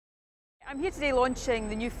I'm here today launching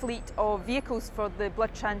the new fleet of vehicles for the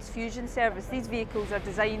blood transfusion service. These vehicles are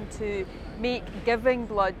designed to make giving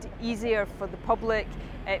blood easier for the public,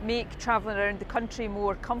 make travelling around the country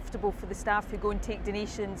more comfortable for the staff who go and take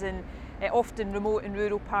donations in often remote and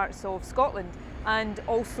rural parts of Scotland, and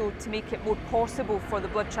also to make it more possible for the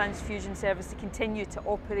blood transfusion service to continue to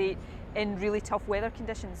operate in really tough weather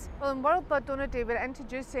conditions. Well, on World Blood Donor Day, we're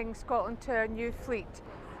introducing Scotland to our new fleet.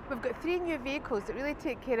 We've got 3 new vehicles that really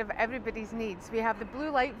take care of everybody's needs. We have the blue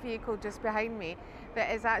light vehicle just behind me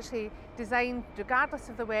that is actually designed, regardless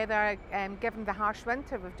of the weather, given the harsh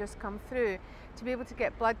winter we've just come through, to be able to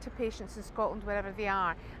get blood to patients in Scotland wherever they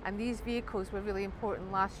are. And these vehicles were really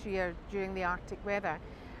important last year during the Arctic weather.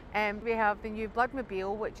 We have the new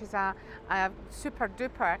Bloodmobile, which is a super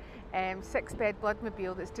duper 6-bed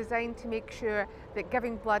Bloodmobile that's designed to make sure that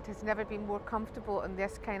giving blood has never been more comfortable in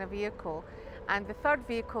this kind of vehicle. And the third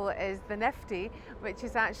vehicle is the Nifty, which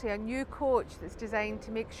is actually a new coach that's designed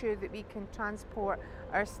to make sure that we can transport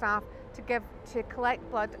our staff to collect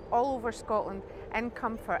blood all over Scotland in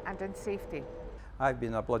comfort and in safety. I've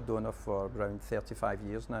been a blood donor for around 35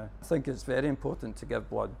 years now. I think it's very important to give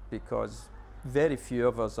blood because very few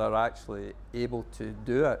of us are actually able to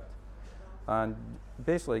do it. And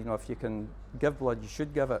basically, if you can give blood, you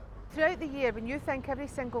should give it. Throughout the year, when you think every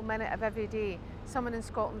single minute of every day, someone in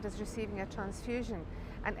Scotland is receiving a transfusion,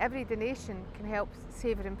 and every donation can help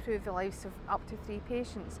save or improve the lives of up to 3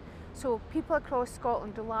 patients. So people across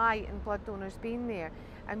Scotland rely on blood donors being there,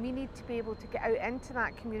 and we need to be able to get out into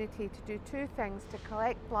that community to do 2 things: to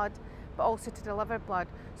collect blood, but also to deliver blood.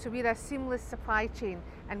 So we're a seamless supply chain,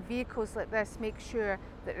 and vehicles like this make sure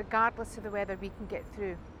that regardless of the weather, we can get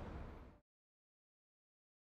through.